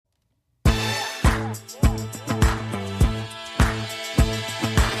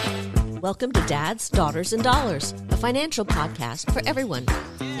Welcome to Dads, Daughters, and Dollars, a financial podcast for everyone.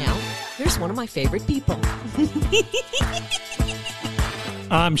 Now, here's one of my favorite people.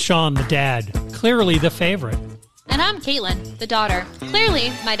 I'm Sean, the dad, clearly the favorite. And I'm Caitlin, the daughter.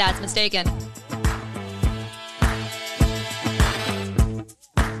 Clearly, my dad's mistaken.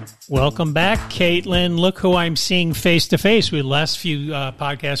 Welcome back, Caitlin. Look who I'm seeing face to face. With the last few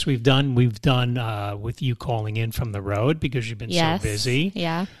podcasts we've done with you calling in from the road because you've been so busy.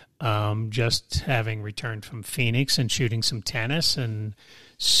 Yeah. Just having returned from Phoenix and shooting some tennis and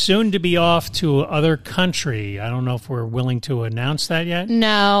soon to be off to other country. I don't know if we're willing to announce that yet.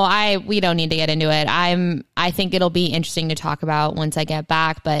 No, we don't need to get into it. I think it'll be interesting to talk about once I get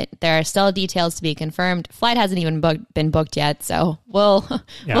back, but there are still details to be confirmed. Flight hasn't even been booked yet, so we'll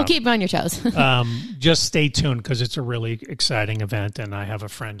keep you on your toes. Just stay tuned because it's a really exciting event, and I have a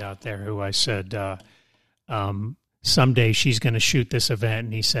friend out there who I said someday she's going to shoot this event,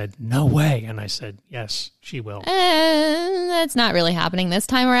 and he said, no way. And I said, yes, she will. That's not really happening this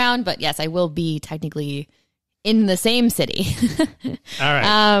time around, but yes, I will be technically in the same city. All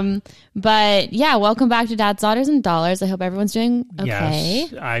right. But yeah, welcome back to Dads, Daughters, and Dollars. I hope everyone's doing okay.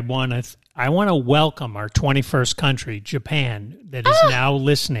 Yes, I want to welcome our 21st country, Japan, that is now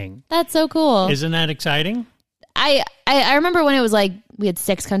listening. That's so cool. Isn't that exciting? I remember when it was like we had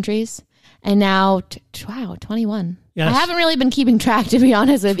 6 countries. And now, 21. Yes. I haven't really been keeping track, to be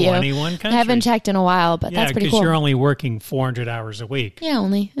honest with you. 21 countries. I haven't checked in a while, but that's pretty cool. Because you're only working 400 hours a week. Yeah,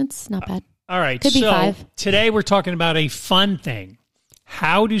 only. It's not bad. All right. Could be 5. Today we're talking about a fun thing,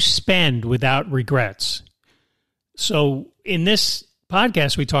 how to spend without regrets. So in this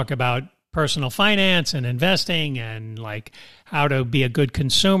podcast, we talk about personal finance and investing and like how to be a good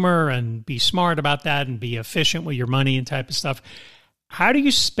consumer and be smart about that and be efficient with your money and type of stuff. How do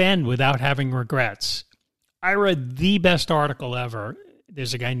you spend without having regrets? I read the best article ever.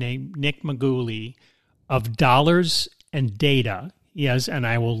 There's a guy named Nick Maguli of Dollars and Data. Yes, and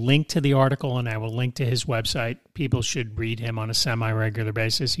I will link to the article and I will link to his website. People should read him on a semi-regular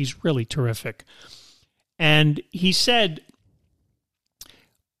basis. He's really terrific. And he said,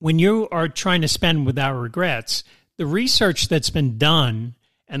 when you are trying to spend without regrets, the research that's been done,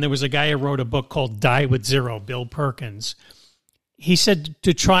 and there was a guy who wrote a book called Die with Zero, Bill Perkins. He said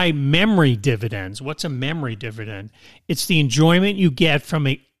to try memory dividends. What's a memory dividend? It's the enjoyment you get from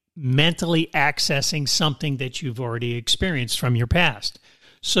mentally accessing something that you've already experienced from your past.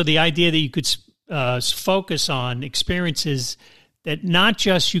 So the idea that you could focus on experiences that not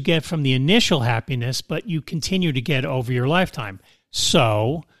just you get from the initial happiness, but you continue to get over your lifetime.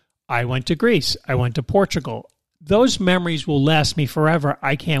 So I went to Greece. I went to Portugal. Those memories will last me forever.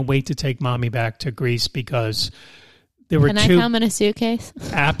 I can't wait to take mommy back to Greece because... Can I come in a suitcase?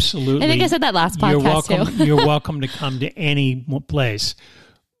 Absolutely. I think I said that last podcast too. You're welcome to come to any place.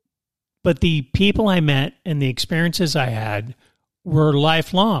 But the people I met and the experiences I had were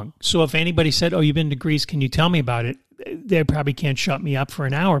lifelong. So if anybody said, oh, you've been to Greece, can you tell me about it? They probably can't shut me up for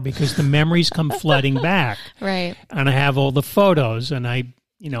an hour because the memories come flooding back. Right. And I have all the photos and I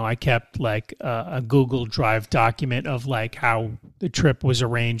kept like a Google Drive document of like how the trip was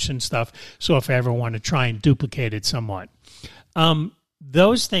arranged and stuff. So if I ever want to try and duplicate it somewhat.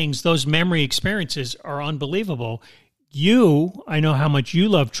 Those things, those memory experiences are unbelievable. I know how much you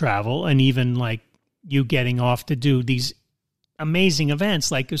love travel and even like you getting off to do these amazing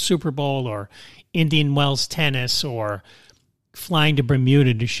events like a Super Bowl or Indian Wells tennis or flying to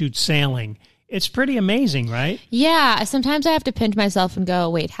Bermuda to shoot sailing. It's pretty amazing, right? Yeah. Sometimes I have to pinch myself and go,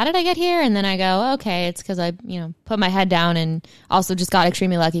 wait, how did I get here? And then I go, okay, it's because I, put my head down and also just got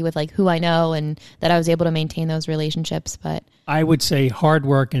extremely lucky with like who I know and that I was able to maintain those relationships. But I would say hard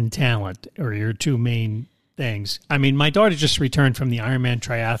work and talent are your two main things. I mean, my daughter just returned from the Ironman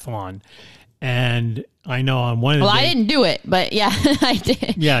triathlon and I know on one of the I didn't do it, but yeah, I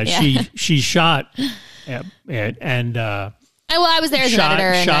did. Yeah. She shot it and, well, I was there as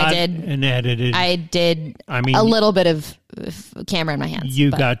an editor, I did a little bit of camera in my hands.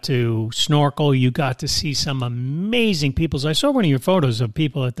 You got to snorkel. You got to see some amazing people. So I saw one of your photos of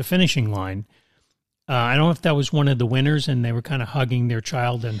people at the finishing line. I don't know if that was one of the winners, and they were kind of hugging their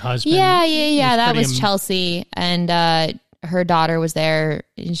child and husband. Yeah. That was Chelsea, and her daughter was there.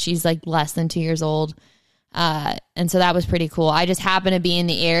 And she's like less than 2 years old. And so that was pretty cool. I just happened to be in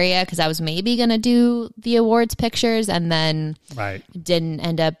the area because I was maybe going to do the awards pictures and then didn't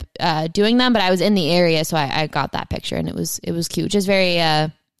end up doing them, but I was in the area. So I got that picture and it was cute. Just very,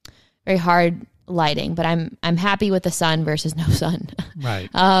 very hard lighting, but I'm happy with the sun versus no sun. Right.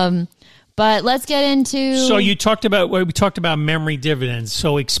 But let's get into. So we talked about memory dividends.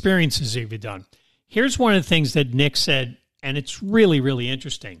 So experiences you've done. Here's one of the things that Nick said, and it's really, really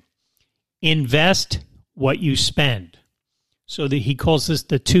interesting. Invest what you spend. So he calls this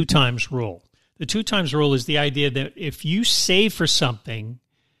the 2 times rule. The 2 times rule is the idea that if you save for something,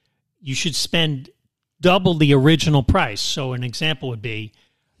 you should spend double the original price. So an example would be,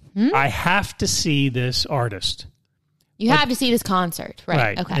 I have to see this artist. You have to see this concert,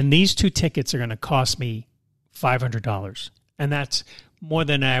 right? Okay. And these 2 tickets are going to cost me $500. And that's more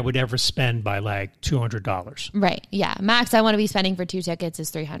than I would ever spend by like $200. Right. Yeah. Max I want to be spending for 2 tickets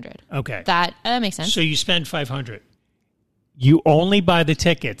is $300. Okay. That makes sense. So you spend $500. You only buy the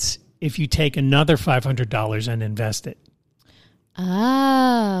tickets if you take another $500 and invest it.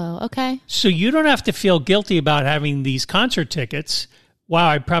 Oh, okay. So you don't have to feel guilty about having these concert tickets. Wow,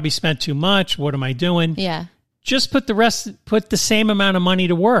 I probably spent too much. What am I doing? Yeah. Just put the same amount of money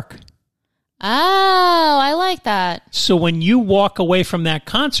to work. Oh, I like that. So when you walk away from that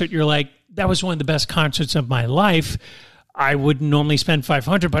concert, you're like, that was one of the best concerts of my life. I wouldn't normally spend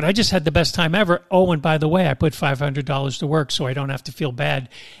 $500, but I just had the best time ever. Oh, and by the way, I put $500 to work so I don't have to feel bad.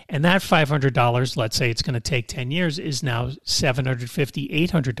 And that $500, let's say it's going to take 10 years, is now $750,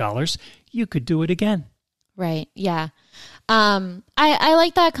 $800. You could do it again. Right. Yeah. I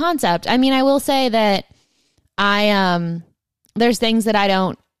like that concept. I mean, I will say that there's things that I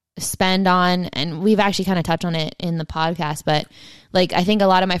don't spend on, and we've actually kind of touched on it in the podcast, but like, I think a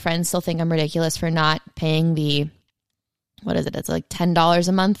lot of my friends still think I'm ridiculous for not paying what is it? It's like $10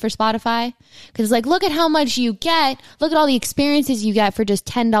 a month for Spotify. Cause it's like, look at how much you get. Look at all the experiences you get for just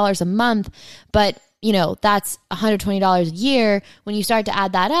 $10 a month. But that's $120 a year. When you start to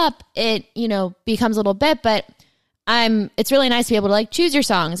add that up, it, becomes a little bit, but it's really nice to be able to like choose your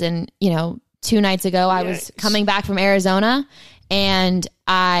songs. And, 2 nights ago, I was coming back from Arizona and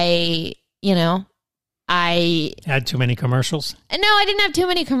I had too many commercials. No, I didn't have too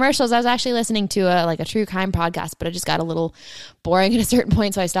many commercials. I was actually listening to a true crime podcast, but it just got a little boring at a certain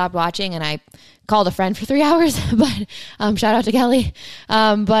point. So I stopped watching and I called a friend for 3 hours, but, shout out to Kelly.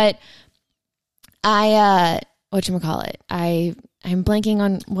 But whatchamacallit? I'm blanking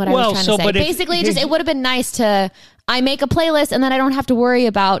on what I was trying to say. Basically, it would have been nice I make a playlist and then I don't have to worry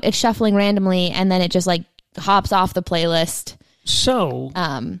about it shuffling randomly and then it just like hops off the playlist. So,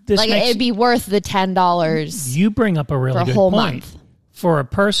 it'd be worth the $10. You bring up a really good whole point. Month. For a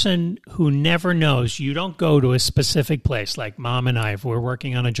person who never knows, you don't go to a specific place. Like Mom and I, if we're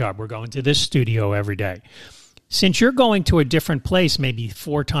working on a job, we're going to this studio every day. Since you're going to a different place maybe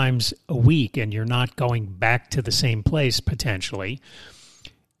 4 times a week and you're not going back to the same place potentially,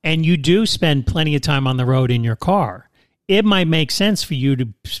 and you do spend plenty of time on the road in your car, it might make sense for you to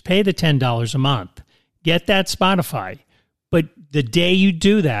pay the $10 a month, get that Spotify. But the day you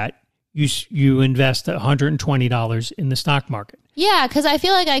do that, you invest $120 in the stock market. Yeah, because I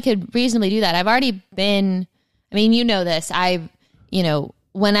feel like I could reasonably do that. I've already been, this.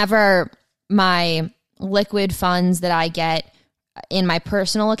 Whenever my liquid funds that I get in my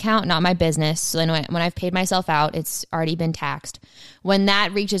personal account, not my business, so then when I've paid myself out, it's already been taxed. When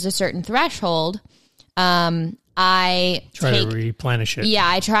that reaches a certain threshold, I try to replenish it. Yeah,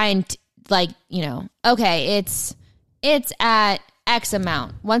 I try and okay, it's at X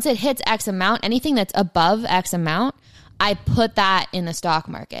amount. Once it hits X amount, anything that's above X amount, I put that in the stock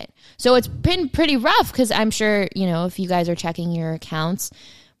market. So it's been pretty rough because I'm sure, if you guys are checking your accounts,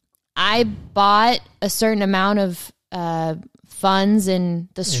 I bought a certain amount of funds in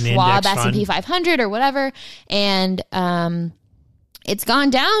the Schwab S&P 500 or whatever, and it's gone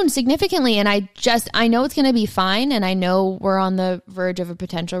down significantly, and I know it's going to be fine, and I know we're on the verge of a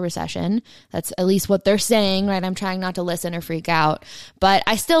potential recession. That's at least what they're saying, right? I'm trying not to listen or freak out, but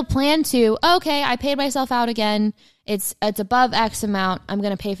I still plan to, I paid myself out again. It's above X amount. I'm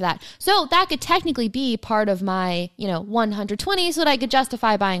going to pay for that. So that could technically be part of my, 120 so that I could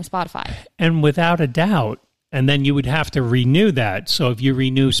justify buying Spotify. And without a doubt, and then you would have to renew that. So if you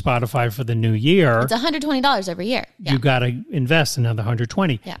renew Spotify for the new year, it's $120 every year. Yeah. You got to invest another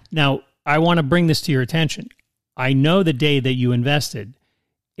 $120. Yeah. Now, I want to bring this to your attention. I know the day that you invested,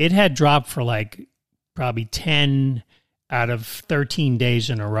 it had dropped for like probably 10 out of 13 days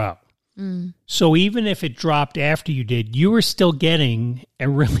in a row. So even if it dropped after you did, you were still getting a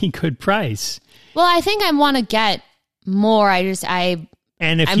really good price. Well, I think I want to get more. I'm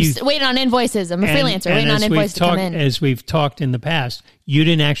waiting on invoices. I'm a freelancer waiting on invoices to come in. As we've talked in the past, you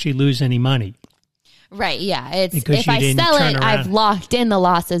didn't actually lose any money. Right, yeah. If I sell it, I've locked in the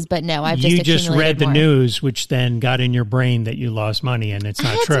losses, but no, I've just accumulated more. You just read the news, which then got in your brain that you lost money, and it's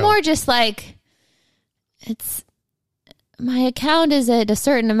not true. It's more just like, my account is at a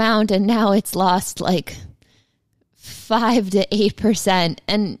certain amount, and now it's lost like 5 to 8%.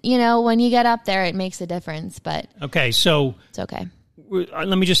 And, when you get up there, it makes a difference, but okay, so it's okay.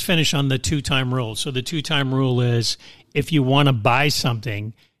 Let me just finish on the 2-time rule. So the 2-time rule is if you want to buy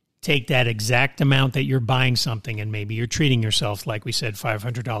something, take that exact amount that you're buying something, and maybe you're treating yourself, like we said,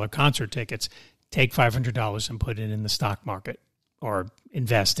 $500 concert tickets. Take $500 and put it in the stock market or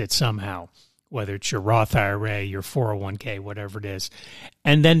invest it somehow, whether it's your Roth IRA, your 401k, whatever it is.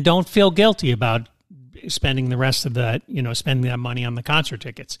 And then don't feel guilty about spending the rest of that, spending that money on the concert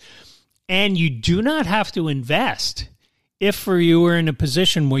tickets. And you do not have to invest. If for you were in a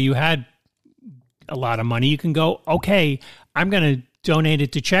position where you had a lot of money, you can go, okay, I'm going to donate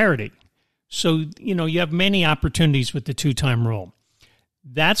it to charity. So, you have many opportunities with the 2-time rule.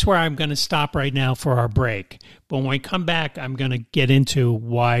 That's where I'm going to stop right now for our break. But when we come back, I'm going to get into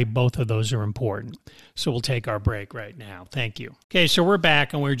why both of those are important. So we'll take our break right now. Thank you. Okay, so we're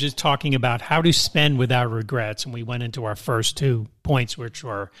back, and we're just talking about how to spend without regrets. And we went into our first 2 points, which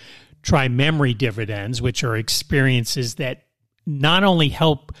were try memory dividends, which are experiences that not only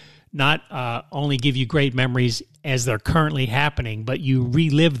only give you great memories as they're currently happening, but you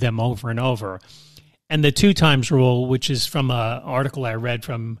relive them over and over. And the 2 times rule, which is from an article I read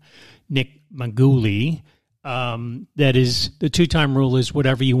from Nick Maguli, that is the 2-time rule is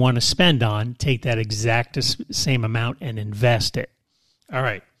whatever you want to spend on, take that exact same amount and invest it. All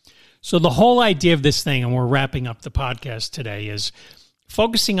right. So the whole idea of this thing, and we're wrapping up the podcast today, is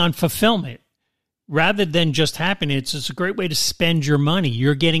focusing on fulfillment rather than just happiness. It's a great way to spend your money.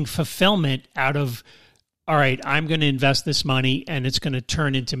 You're getting fulfillment out of, all right, I'm going to invest this money and it's going to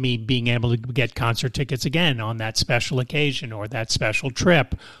turn into me being able to get concert tickets again on that special occasion or that special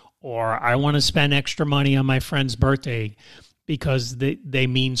trip. Or I want to spend extra money on my friend's birthday because they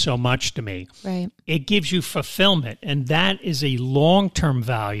mean so much to me. Right. It gives you fulfillment, and that is a long-term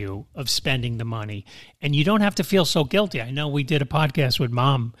value of spending the money. And you don't have to feel so guilty. I know we did a podcast with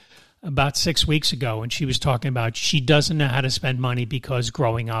Mom about 6 weeks ago, and she was talking about she doesn't know how to spend money because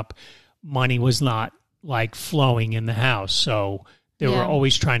growing up, money was not like flowing in the house. So they were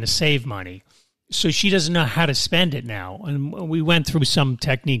always trying to save money. So she doesn't know how to spend it now. And we went through some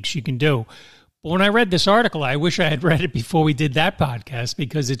techniques you can do. But when I read this article, I wish I had read it before we did that podcast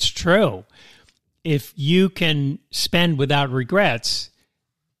because it's true. If you can spend without regrets,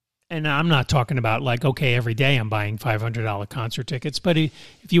 and I'm not talking about like, okay, every day I'm buying $500 concert tickets, but if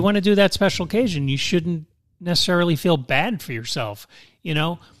you want to do that special occasion, you shouldn't necessarily feel bad for yourself.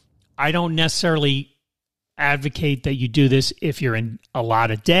 I don't necessarily advocate that you do this if you're in a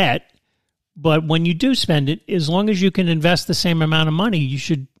lot of debt, but when you do spend it, as long as you can invest the same amount of money, you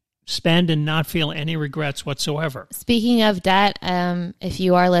should spend and not feel any regrets whatsoever. Speaking of debt, if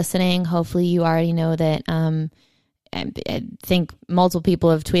you are listening, hopefully you already know that I think multiple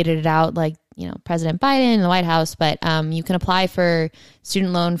people have tweeted it out, like, President Biden and the White House, but you can apply for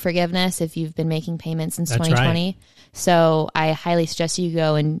student loan forgiveness if you've been making payments since 2020. Right. So I highly suggest you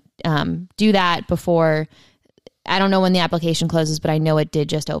go and do that before. I don't know when the application closes, but I know it did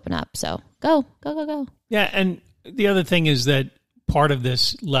just open up. So go. Yeah, and the other thing is that part of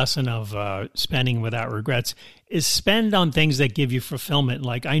this lesson of spending without regrets is spend on things that give you fulfillment.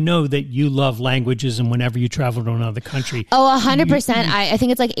 Like, I know that you love languages, and whenever you travel to another country. Oh, 100%. I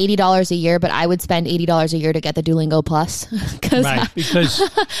think it's like $80 a year, but I would spend $80 a year to get the Duolingo Plus. Right, because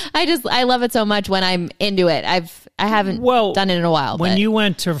I love it so much when I'm into it. I haven't done it in a while. When you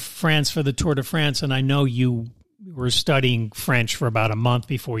went to France for the Tour de France, and I know you were studying French for about a month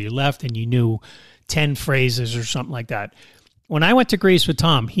before you left, and you knew 10 phrases or something like that. When I went to Greece with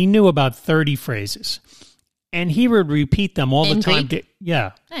Tom, he knew about 30 phrases, and he would repeat them all the time.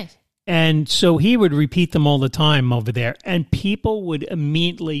 Yeah. Nice. And so he would repeat them all the time over there, and people would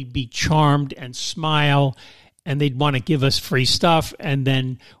immediately be charmed and smile, and they'd want to give us free stuff. And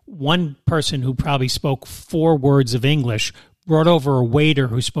then one person who probably spoke 4 words of English brought over a waiter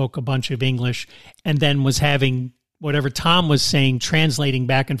who spoke a bunch of English and then was having whatever Tom was saying, translating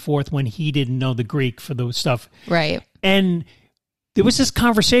back and forth when he didn't know the Greek for the stuff. Right. And there was this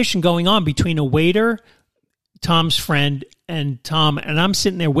conversation going on between a waiter, Tom's friend, and Tom, and I'm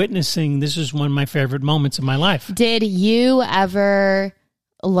sitting there witnessing. This is one of my favorite moments of my life. Did you ever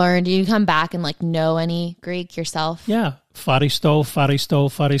learn, did you come back and like know any Greek yourself? Yeah. Faristo, faristo,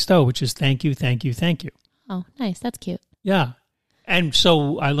 faristo, which is thank you, thank you, thank you. Oh, nice. That's cute. Yeah. And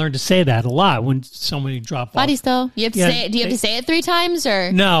so I learned to say that a lot when somebody dropped off. Faristo. You have to say it. Do you have to say it 3 times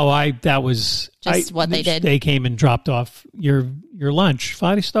or? No, that was just what they did. They came and dropped off your lunch.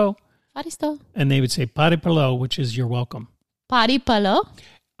 Faristo. Faristo. And they would say paripalo, which is you're welcome. Paripalo.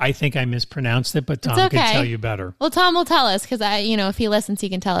 I think I mispronounced it, but Tom can tell you better. Well, Tom will tell us because if he listens, he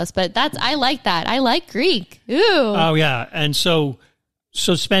can tell us. But I like that. I like Greek. Ooh. Oh yeah, and so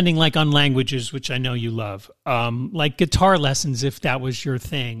spending like on languages, which I know you love, like guitar lessons if that was your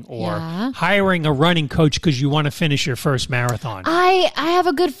thing, or hiring a running coach because you want to finish your first marathon. I have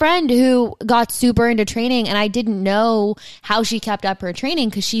a good friend who got super into training, and I didn't know how she kept up her training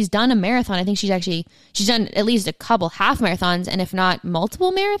because she's done a marathon. I think she's done at least a couple half marathons, and if not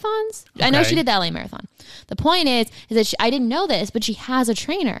multiple marathons. Okay. I know she did the LA marathon. The point is that I didn't know this, but she has a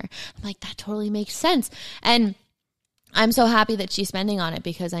trainer. I'm like, that totally makes sense. And I'm so happy that she's spending on it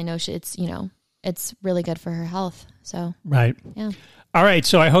because I know it's really good for her health. So, right. Yeah. All right.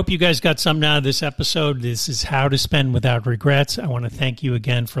 So I hope you guys got something out of this episode. This is how to spend without regrets. I want to thank you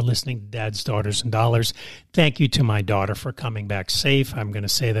again for listening to Dads, Daughters, and Dollars. Thank you to my daughter for coming back safe. I'm going to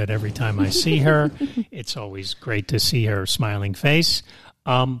say that every time I see her. It's always great to see her smiling face.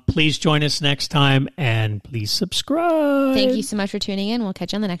 Please join us next time and please subscribe. Thank you so much for tuning in. We'll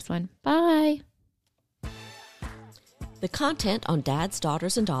catch you on the next one. Bye. The content on Dads,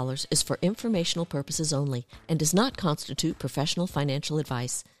 Daughters, and Dollars is for informational purposes only and does not constitute professional financial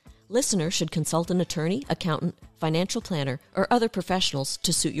advice. Listeners should consult an attorney, accountant, financial planner, or other professionals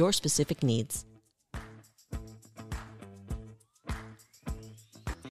to suit your specific needs.